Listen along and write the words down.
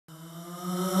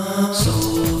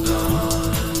Soul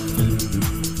Garden.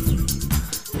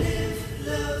 Live,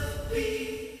 love,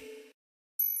 be.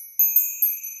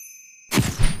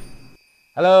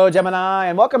 Hello Gemini,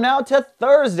 and welcome now to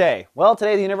Thursday. Well,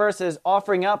 today the universe is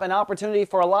offering up an opportunity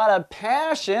for a lot of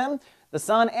passion. The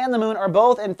sun and the moon are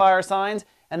both in fire signs,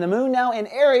 and the moon now in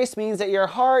Aries means that your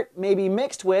heart may be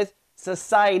mixed with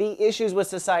society, issues with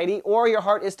society, or your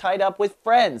heart is tied up with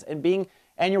friends and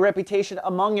your reputation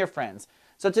among your friends.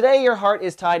 So today your heart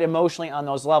is tied emotionally on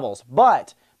those levels,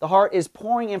 but the heart is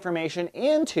pouring information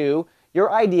into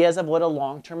your ideas of what a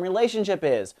long-term relationship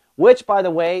is, which, by the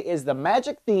way, is the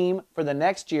magic theme for the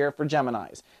next year for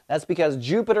Geminis. That's because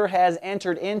Jupiter has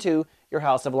entered into your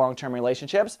house of long-term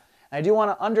relationships. And I do want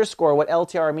to underscore what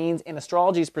LTR means in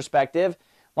astrology's perspective.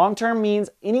 Long-term means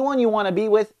anyone you want to be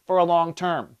with for a long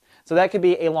term. So that could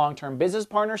be a long-term business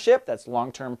partnership, that's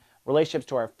long-term relationships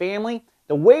to our family.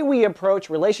 The way we approach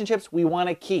relationships, we want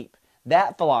to keep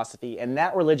that philosophy and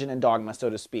that religion and dogma, so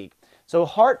to speak. So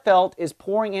heartfelt is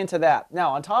pouring into that. Now,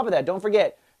 on top of that, don't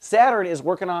forget, Saturn is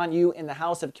working on you in the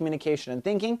house of communication and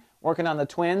thinking, working on the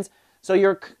twins. So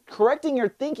you're correcting your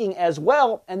thinking as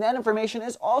well, and that information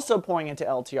is also pouring into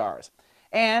LTRs.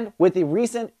 And with the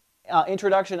recent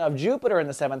introduction of Jupiter in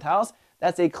the 7th house,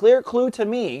 that's a clear clue to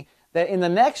me that in the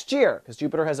next year, because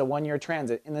Jupiter has a one-year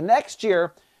transit, in the next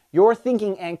year, your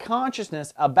thinking and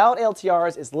consciousness about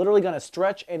LTRs is literally going to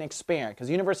stretch and expand because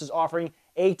the universe is offering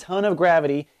a ton of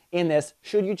gravity in this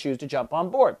should you choose to jump on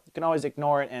board. You can always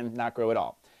ignore it and not grow at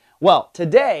all. Well,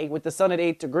 today, with the sun at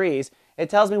 8 degrees, it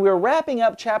tells me we're wrapping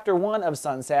up chapter 1 of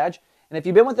Sun Sag. And if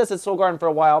you've been with us at Soul Garden for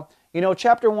a while, you know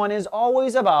chapter 1 is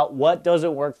always about what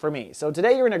doesn't work for me. So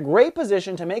today you're in a great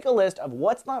position to make a list of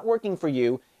what's not working for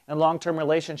you in long-term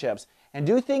relationships. And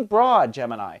do think broad,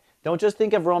 Gemini. Don't just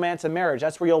think of romance and marriage.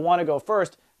 That's where you'll want to go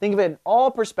first. Think of it in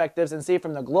all perspectives and see it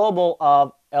from the global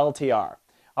of LTR.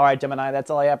 All right, Gemini, that's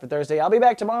all I have for Thursday. I'll be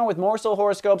back tomorrow with more soul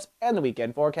horoscopes and the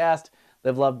weekend forecast.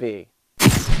 Live, love, be.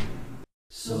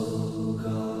 Soul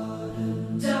Garden.